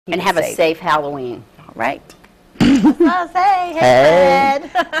and have a safe Halloween. All right. Hey, Fred.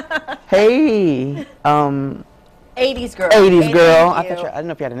 Hey. 80s girl. 80s girl. I didn't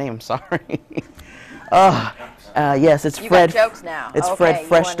know if you had a name. Sorry. Yes, it's Fred. You got jokes now. It's okay, Fred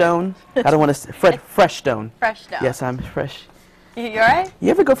Freshstone. I don't want to. Fred Freshstone. Freshstone. Yes, I'm fresh. You all right? You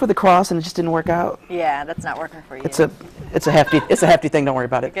ever go for the cross and it just didn't work out? Yeah, that's not working for you. It's a hefty thing. Don't worry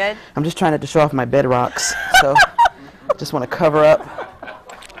about it. Good. I'm just trying not to show off my bedrocks, so just want to cover up.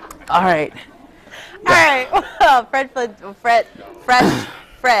 All right. All right. Well, Fred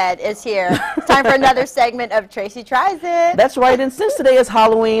is here. It's time for another segment of Tracie Tries It. That's right. And since today is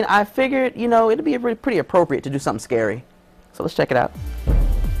Halloween, I figured, it'd be pretty appropriate to do something scary. So let's check it out.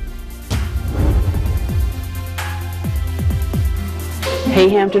 Hey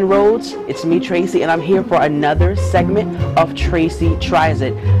Hampton Roads, it's me Tracie, and I'm here for another segment of Tracie Tries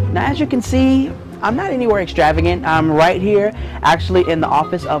It. Now as you can see, I'm not anywhere extravagant. I'm right here, actually in the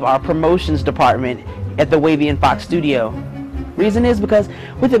office of our promotions department at the Wavy and Fox studio. Reason is because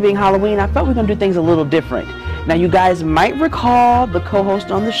with it being Halloween, I felt we were going to do things a little different. Now you guys might recall the co-host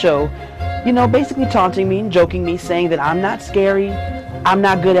on the show, basically taunting me and joking me, saying that I'm not scary, I'm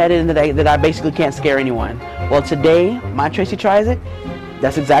not good at it, and that I basically can't scare anyone. Well today, my Tracie Tries It,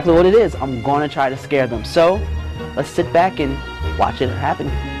 that's exactly what it is. I'm going to try to scare them. So let's sit back and watch it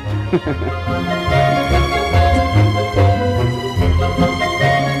happen.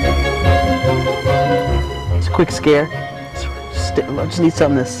 It's a quick scare. I just need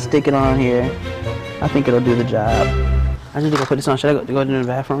something to stick it on here. I think it'll do the job. I just need to go put this on. Should I go into the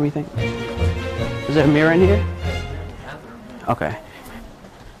bathroom, you think? Is there a mirror in here? Okay.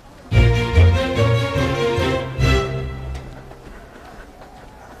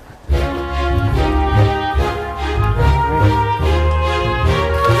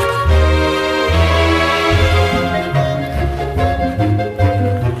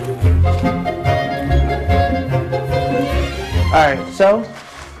 Alright, so,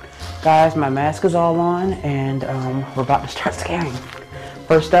 guys, my mask is all on, and we're about to start scaring.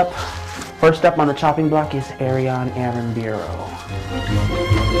 First up on the chopping block is Arion Aaron Bureau.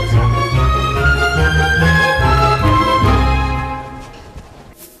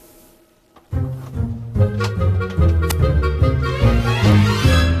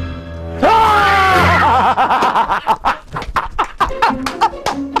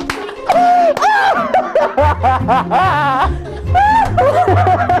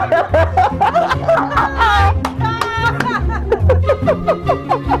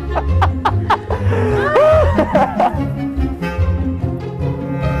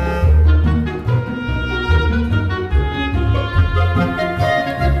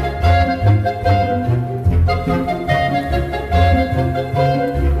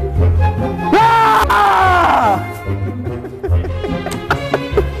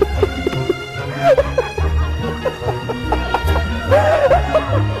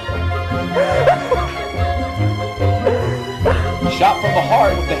 Shot from the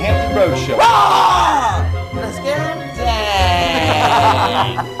heart of the Hampton Road Show. Ah! Let's get him.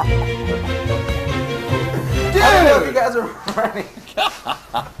 Dang. Dude! I didn't know if you guys were running.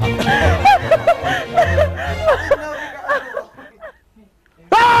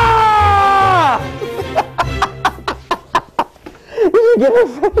 Ah! Did you get her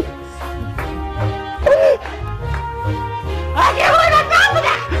face? I can't believe I fell for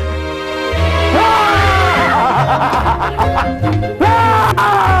that!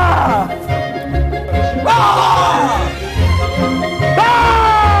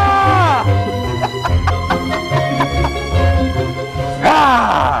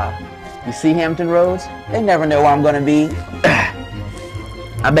 You see Hampton Roads? They never know where I'm going to be.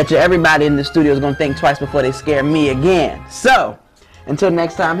 I bet you everybody in the studio is going to think twice before they scare me again. So, until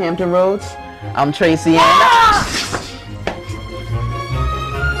next time, Hampton Roads, I'm Tracie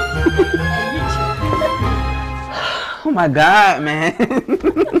Oh my God, man.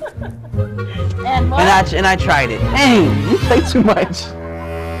 And what? And I tried it. Dang, you play too much.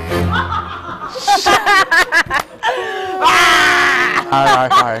 All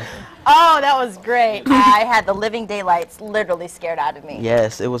right. Oh, that was great. I had the living daylights literally scared out of me.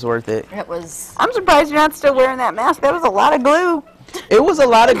 Yes, it was worth it. It was. I'm surprised you're not still wearing that mask. That was a lot of glue. It was a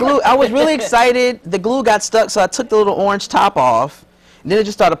lot of glue. I was really excited. The glue got stuck, so I took the little orange top off. And then it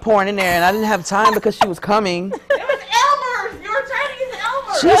just started pouring in there, and I didn't have time because she was coming. It was Elmer's. You were trying to use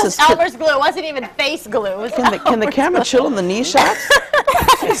Elmer's. Jesus. It was Elmer's glue. It wasn't even face glue. It was Can the camera chill on the knee shots?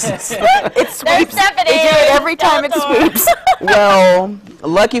 It sweeps. Stephanie. They do it every time it sweeps. Well,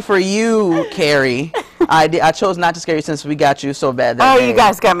 lucky for you, Carrie, I chose not to scare you since we got you so bad that Oh, day. you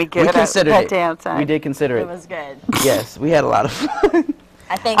guys got me good. We considered that it. damn time. We did consider It it. was good. Yes, we had a lot of fun.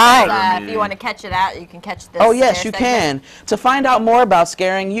 I think All that, right. if you want to catch it out, you can catch this. Oh yes, you scare segment. can. To find out more about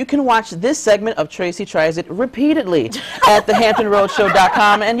scaring, you can watch this segment of Tracie Tries It repeatedly at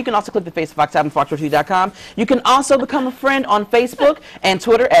thehamptonroadshow.com, and you can also click the Face of Fox tab on foxrotv.com. You can also become a friend on Facebook and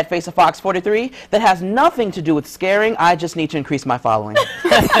Twitter at FaceOfFox43. That has nothing to do with scaring. I just need to increase my following.